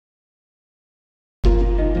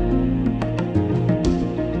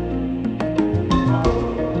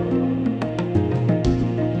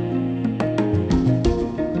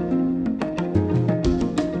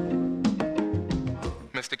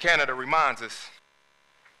Canada reminds us,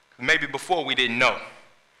 maybe before we didn't know,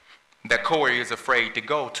 that Corey is afraid to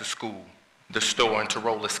go to school, the store, and to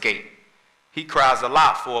roller skate. He cries a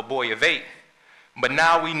lot for a boy of 8, but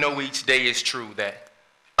now we know each day is true that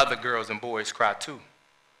other girls and boys cry too.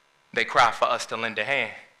 They cry for us to lend a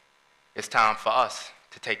hand. It's time for us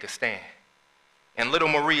to take a stand. And little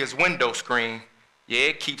Maria's window screen, yeah,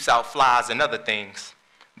 it keeps out flies and other things,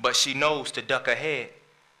 but she knows to duck her head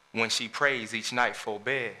when she prays each night for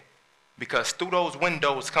bed. Because through those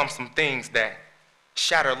windows come some things that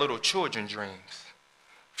shatter little children's dreams.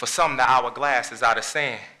 For some, the hourglass is out of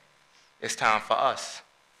sand. It's time for us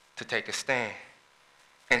to take a stand.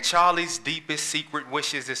 And Charlie's deepest secret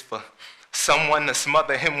wishes is for someone to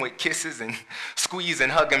smother him with kisses and squeeze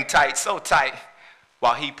and hug him tight, so tight,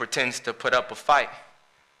 while he pretends to put up a fight.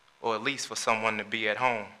 Or at least for someone to be at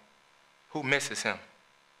home. Who misses him?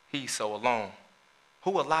 He's so alone.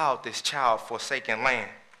 Who allowed this child-forsaken land?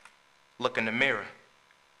 Look in the mirror,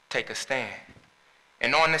 take a stand.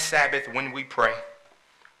 And on the Sabbath when we pray,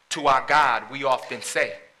 to our God we often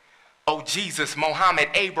say, "Oh Jesus, Mohammed,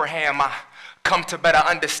 Abraham, I come to better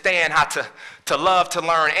understand how to love, to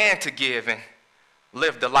learn, and to give, and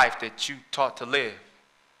live the life that you taught to live.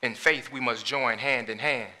 In faith we must join hand in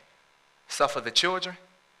hand. Suffer the children,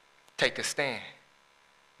 take a stand.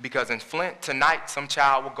 Because in Flint tonight some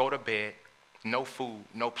child will go to bed, no food,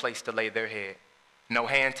 no place to lay their head, no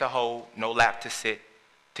hand to hold, no lap to sit,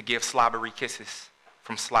 to give slobbery kisses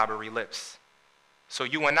from slobbery lips. So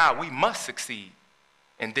you and I, we must succeed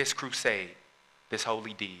in this crusade, this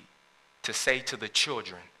holy deed, to say to the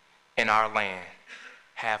children in our land,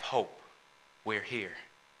 have hope, we're here,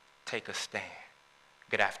 take a stand."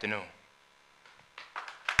 Good afternoon.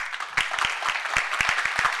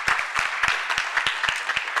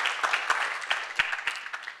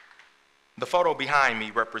 The photo behind me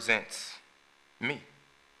represents me.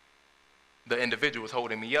 The individuals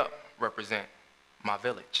holding me up represent my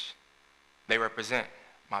village. They represent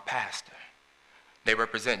my pastor. They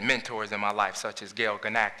represent mentors in my life such as Gail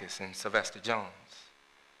Ganactus and Sylvester Jones.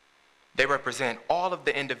 They represent all of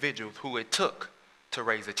the individuals who it took to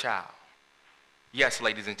raise a child. Yes,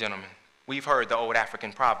 ladies and gentlemen, we've heard the old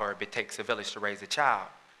African proverb, "It takes a village to raise a child."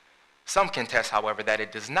 Some contest, however, that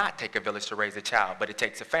it does not take a village to raise a child, but it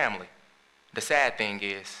takes a family. The sad thing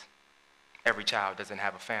is, every child doesn't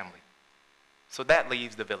have a family. So that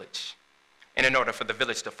leaves the village. And in order for the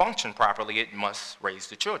village to function properly, it must raise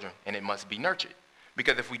the children, and it must be nurtured.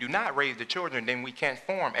 Because if we do not raise the children, then we can't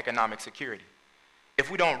form economic security. If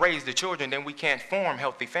we don't raise the children, then we can't form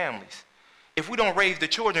healthy families. If we don't raise the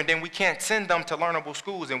children, then we can't send them to learnable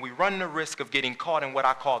schools, and we run the risk of getting caught in what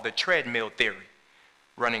I call the treadmill theory,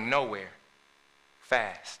 running nowhere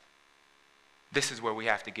fast. This is where we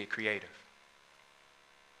have to get creative.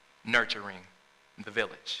 Nurturing the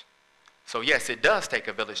village. So yes, it does take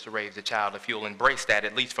a village to raise a child, if you'll embrace that,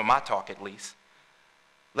 at least for my talk at least.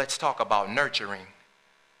 Let's talk about nurturing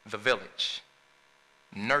the village.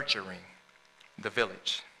 Nurturing the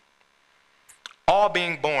village. All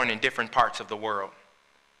being born in different parts of the world,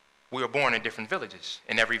 we are born in different villages.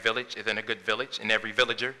 And every village isn't a good village, and every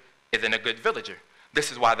villager isn't a good villager.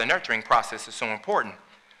 This is why the nurturing process is so important.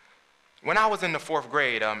 When I was in the 4th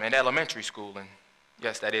grade in elementary school, and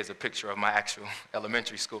yes, that is a picture of my actual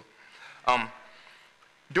elementary school.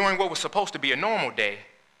 During what was supposed to be a normal day,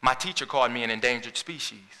 my teacher called me an endangered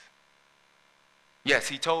species. Yes,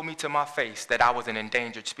 he told me to my face that I was an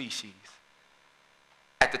endangered species.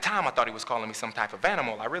 At the time, I thought he was calling me some type of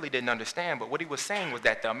animal. I really didn't understand, but what he was saying was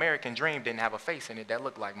that the American dream didn't have a face in it that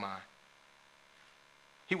looked like mine.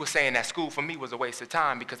 He was saying that school for me was a waste of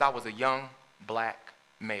time because I was a young black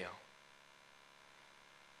male.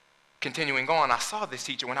 Continuing on, I saw this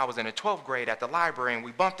teacher when I was in the 12th grade at the library, and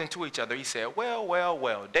we bumped into each other. He said,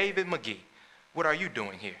 well, David McGhee, what are you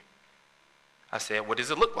doing here?" I said, "What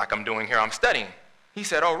does it look like I'm doing here? I'm studying." He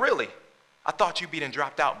said, "Oh, really? I thought you'd be done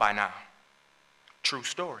dropped out by now." True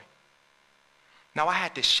story. Now, I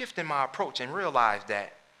had to shift in my approach and realize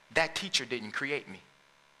that that teacher didn't create me.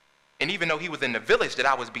 And even though he was in the village that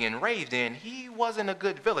I was being raised in, he wasn't a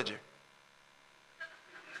good villager.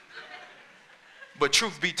 But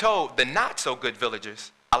truth be told, the not-so-good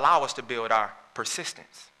villagers allow us to build our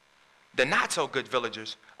persistence. The not-so-good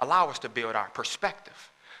villagers allow us to build our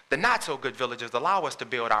perspective. The not-so-good villagers allow us to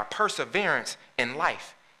build our perseverance in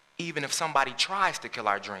life, even if somebody tries to kill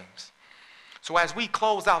our dreams. So as we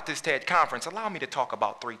close out this TED conference, allow me to talk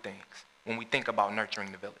about 3 things when we think about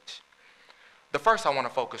nurturing the village. The first I want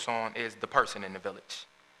to focus on is the person in the village.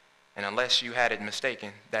 And unless you had it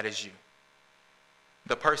mistaken, that is you.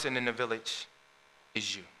 The person in the village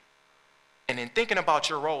is you. And in thinking about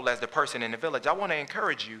your role as the person in the village, I want to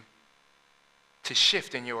encourage you to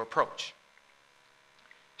shift in your approach.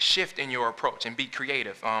 Shift in your approach and be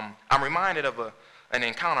creative. I'm reminded of an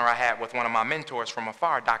encounter I had with one of my mentors from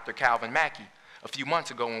afar, Dr. McGhee, a few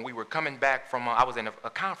months ago when we were coming back from, I was in a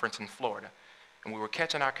conference in Florida, and we were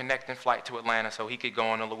catching our connecting flight to Atlanta so he could go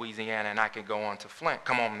on to Louisiana and I could go on to Flint,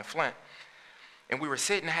 come home to Flint. And we were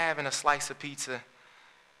sitting having a slice of pizza,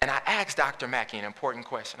 and I asked Dr. McGhee an important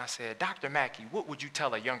question. I said, Dr. McGhee, what would you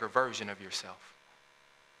tell a younger version of yourself?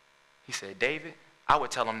 He said, David, I would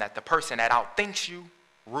tell him that the person that outthinks you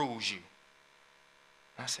rules you.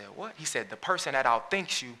 And I said, what? He said, the person that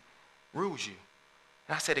outthinks you rules you.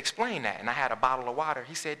 And I said, explain that. And I had a bottle of water.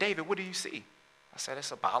 He said, David, what do you see? I said,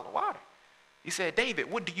 it's a bottle of water. He said, David,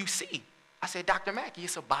 what do you see? I said, Dr. McGhee,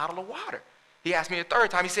 it's a bottle of water. He asked me a third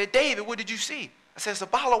time. He said, David, what did you see? I said, it's a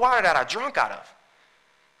bottle of water that I drunk out of.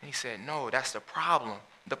 And he said, no, that's the problem.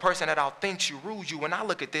 The person that outthinks you rules you. When I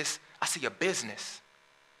look at this, I see a business.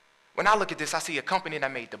 When I look at this, I see a company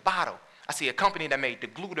that made the bottle. I see a company that made the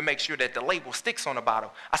glue to make sure that the label sticks on the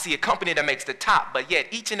bottle. I see a company that makes the top, but yet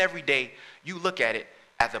each and every day you look at it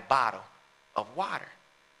as a bottle of water.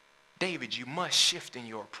 David, you must shift in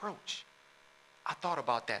your approach. I thought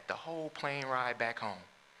about that the whole plane ride back home.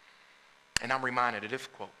 And I'm reminded of this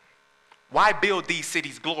quote. Why build these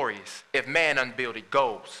cities glorious if man unbuilded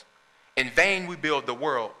goes? In vain we build the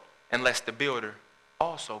world unless the builder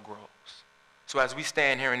also grows. So as we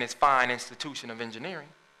stand here in this fine institution of engineering,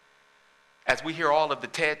 as we hear all of the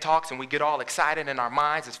TED Talks and we get all excited in our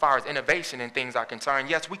minds as far as innovation and things are concerned,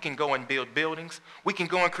 yes, we can go and build buildings, we can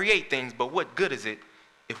go and create things, but what good is it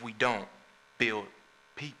if we don't build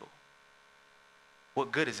people?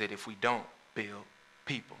 What good is it if we don't build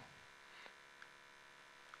people?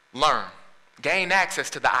 Learn. Gain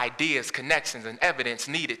access to the ideas, connections, and evidence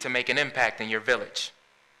needed to make an impact in your village.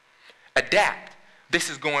 Adapt.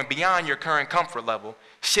 This is going beyond your current comfort level.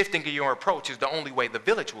 Shifting your approach is the only way the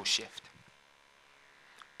village will shift.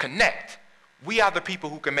 Connect. We are the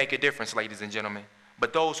people who can make a difference, ladies and gentlemen,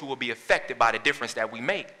 but those who will be affected by the difference that we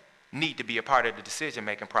make need to be a part of the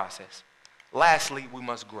decision-making process. Lastly, we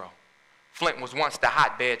must grow. Flint was once the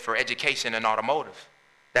hotbed for education and automotive.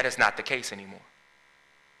 That is not the case anymore.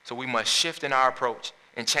 So we must shift in our approach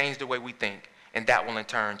and change the way we think, and that will in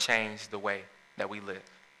turn change the way that we live.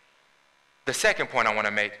 The second point I want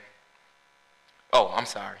to make,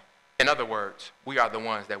 in other words, we are the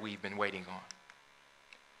ones that we've been waiting on.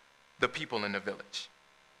 The people in the village.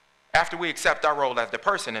 After we accept our role as the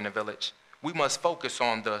person in the village, we must focus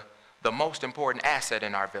on the most important asset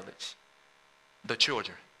in our village, the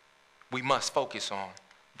children. We must focus on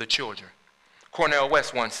the children. Cornel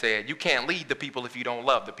West once said, you can't lead the people if you don't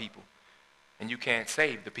love the people, and you can't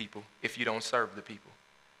save the people if you don't serve the people.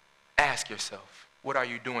 Ask yourself, what are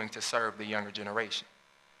you doing to serve the younger generation?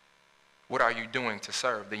 What are you doing to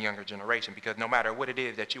serve the younger generation? Because no matter what it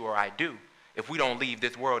is that you or I do, if we don't leave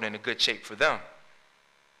this world in a good shape for them,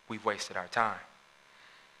 we've wasted our time.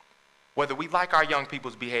 Whether we like our young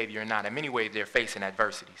people's behavior or not, in many ways they're facing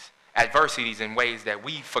adversities. Adversities in ways that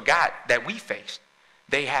we forgot that we faced.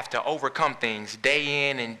 They have to overcome things day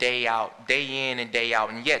in and day out,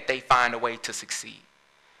 and yet they find a way to succeed.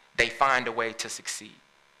 They find a way to succeed.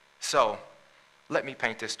 So, let me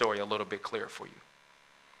paint this story a little bit clearer for you.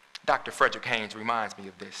 Dr. Frederick Haynes reminds me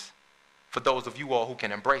of this. For those of you all who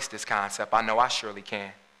can embrace this concept, I know I surely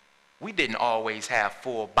can. We didn't always have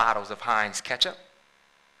full bottles of Heinz ketchup.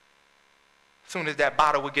 As soon as that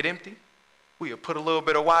bottle would get empty, we would put a little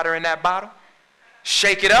bit of water in that bottle,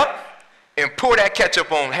 shake it up, and pour that ketchup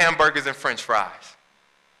on hamburgers and French fries.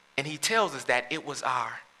 And he tells us that it was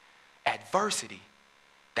our adversity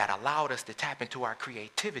that allowed us to tap into our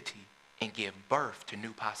creativity and give birth to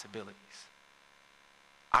new possibilities.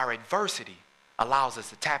 Our adversity allows us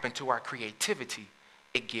to tap into our creativity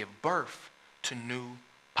and give birth to new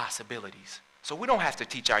possibilities. So we don't have to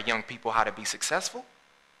teach our young people how to be successful.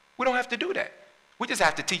 We don't have to do that. We just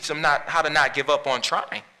have to teach them how to not give up on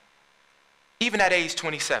trying. Even at age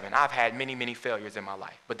 27, I've had many, many failures in my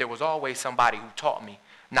life, but there was always somebody who taught me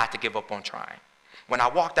not to give up on trying. When I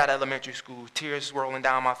walked out of elementary school, tears rolling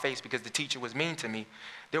down my face because the teacher was mean to me,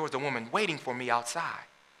 there was a woman waiting for me outside.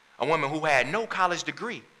 A woman who had no college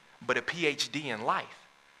degree, but a PhD in life.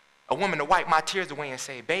 A woman to wipe my tears away and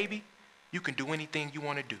say, baby, you can do anything you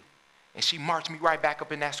want to do. And she marched me right back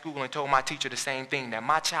up in that school and told my teacher the same thing, that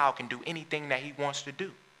my child can do anything that he wants to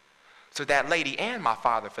do. So that lady, and my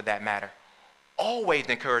father for that matter, always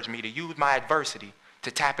encouraged me to use my adversity to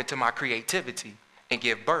tap into my creativity and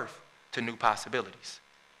give birth to new possibilities.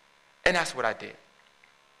 And that's what I did.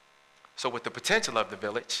 So with the potential of the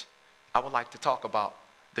village, I would like to talk about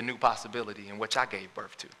the new possibility in which I gave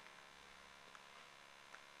birth to.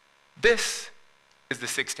 This is the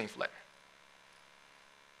 16th letter.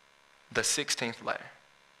 The 16th letter.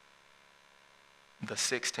 The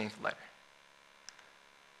 16th letter.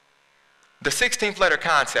 The 16th letter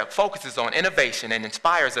concept focuses on innovation and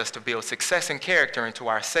inspires us to build success and character into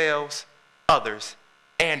ourselves, others,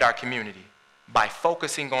 and our community by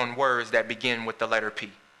focusing on words that begin with the letter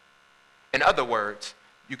P. In other words,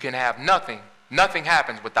 you can have nothing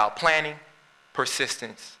happens without planning,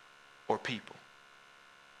 persistence, or people.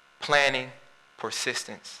 Planning,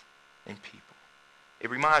 persistence, and people. It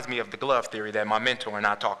reminds me of the glove theory that my mentor and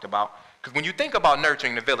I talked about. Because when you think about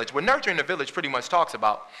nurturing the village, what nurturing the village pretty much talks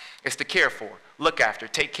about is to care for, look after,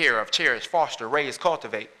 take care of, cherish, foster, raise,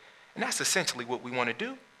 cultivate. And that's essentially what we want to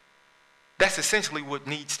do. That's essentially what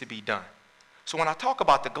needs to be done. So when I talk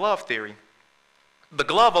about the glove theory, the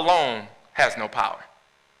glove alone has no power.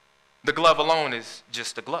 The glove alone is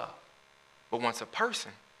just a glove. But once a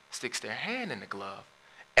person sticks their hand in the glove,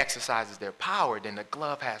 exercises their power, then the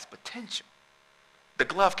glove has potential. The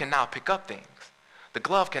glove can now pick up things. The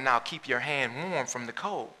glove can now keep your hand warm from the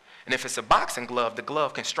cold. And if it's a boxing glove, the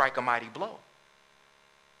glove can strike a mighty blow.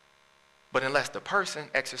 But unless the person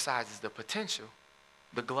exercises the potential,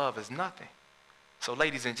 the glove is nothing. So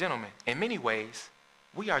ladies and gentlemen, in many ways,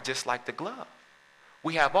 we are just like the glove.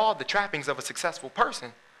 We have all the trappings of a successful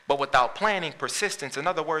person, but without planning, persistence, in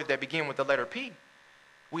other words that begin with the letter P,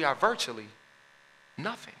 we are virtually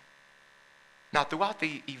nothing. Now, throughout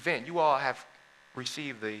the event, you all have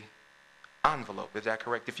received the envelope. Is that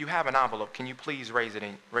correct? If you have an envelope, can you please raise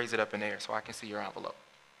it up in the air so I can see your envelope?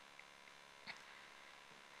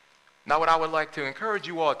 Now, what I would like to encourage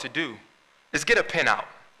you all to do is get a pen out,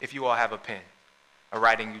 if you all have a pen, a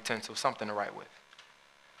writing utensil, something to write with.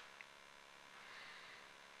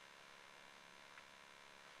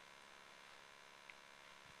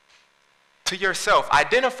 To yourself,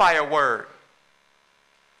 identify a word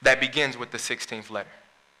that begins with the 16th letter.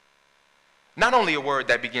 Not only a word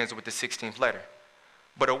that begins with the 16th letter,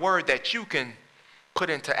 but a word that you can put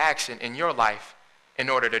into action in your life in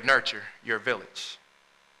order to nurture your village.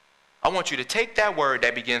 I want you to take that word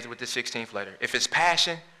that begins with the 16th letter. If it's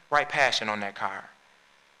passion, write passion on that card.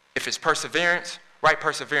 If it's perseverance, write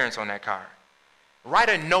perseverance on that card. Write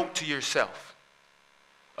a note to yourself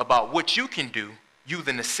about what you can do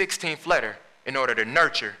using the 16th letter in order to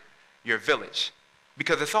nurture your village.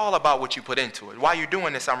 Because it's all about what you put into it. While you're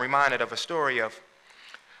doing this, I'm reminded of a story of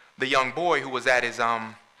the young boy who was at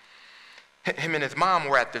him and his mom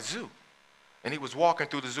were at the zoo. And he was walking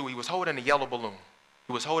through the zoo. He was holding a yellow balloon.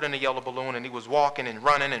 He was holding a yellow balloon and he was walking and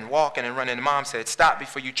running and walking and running. And mom said, "Stop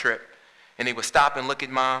before you trip." And he would stop and look at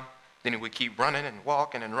mom. Then he would keep running and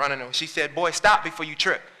walking and running. And she said, "Boy, stop before you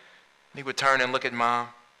trip." And he would turn and look at mom.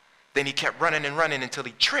 Then he kept running and running until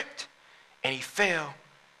he tripped. And he fell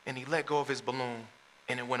and he let go of his balloon.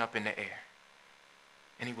 And it went up in the air.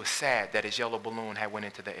 And he was sad that his yellow balloon had went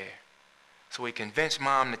into the air. So he convinced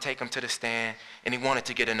mom to take him to the stand, and he wanted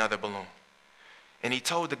to get another balloon. And he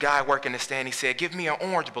told the guy working the stand, he said, "Give me an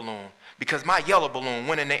orange balloon, because my yellow balloon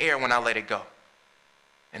went in the air when I let it go."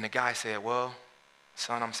 And the guy said, "Well,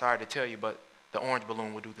 son, I'm sorry to tell you, but the orange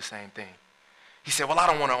balloon will do the same thing." He said, "Well, I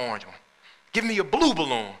don't want an orange one. Give me a blue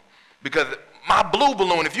balloon, because my blue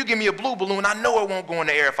balloon, if you give me a blue balloon, I know it won't go in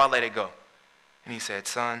the air if I let it go." And he said,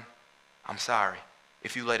 "Son, I'm sorry.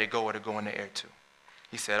 If you let it go, it'll go in the air too."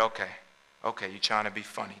 He said, okay, you're trying to be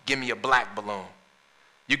funny. Give me a black balloon.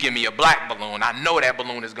 You give me a black balloon, I know that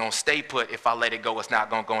balloon is going to stay put. If I let it go, it's not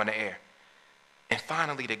going to go in the air." And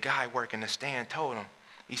finally, the guy working the stand told him,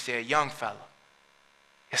 he said, "Young fella,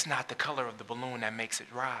 it's not the color of the balloon that makes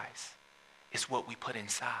it rise. It's what we put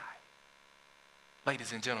inside."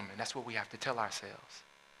 Ladies and gentlemen, that's what we have to tell ourselves.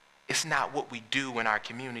 It's not what we do in our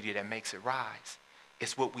community that makes it rise.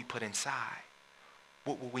 It's what we put inside.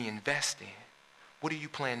 What will we invest in? What do you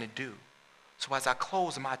plan to do? So as I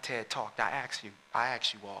close my TED Talk, I ask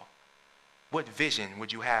you all, what vision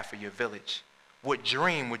would you have for your village? What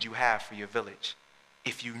dream would you have for your village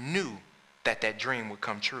if you knew that that dream would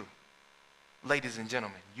come true? Ladies and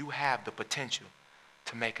gentlemen, you have the potential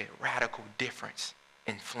to make a radical difference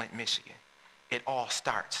in Flint, Michigan. It all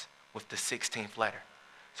starts with the 16th letter.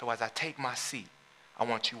 So as I take my seat, I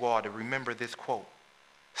want you all to remember this quote: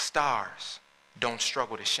 "Stars don't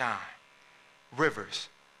struggle to shine. Rivers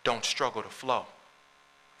don't struggle to flow.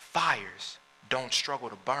 Fires don't struggle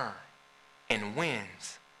to burn. And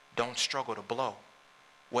winds don't struggle to blow.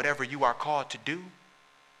 Whatever you are called to do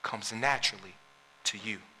comes naturally to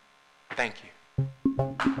you." Thank you.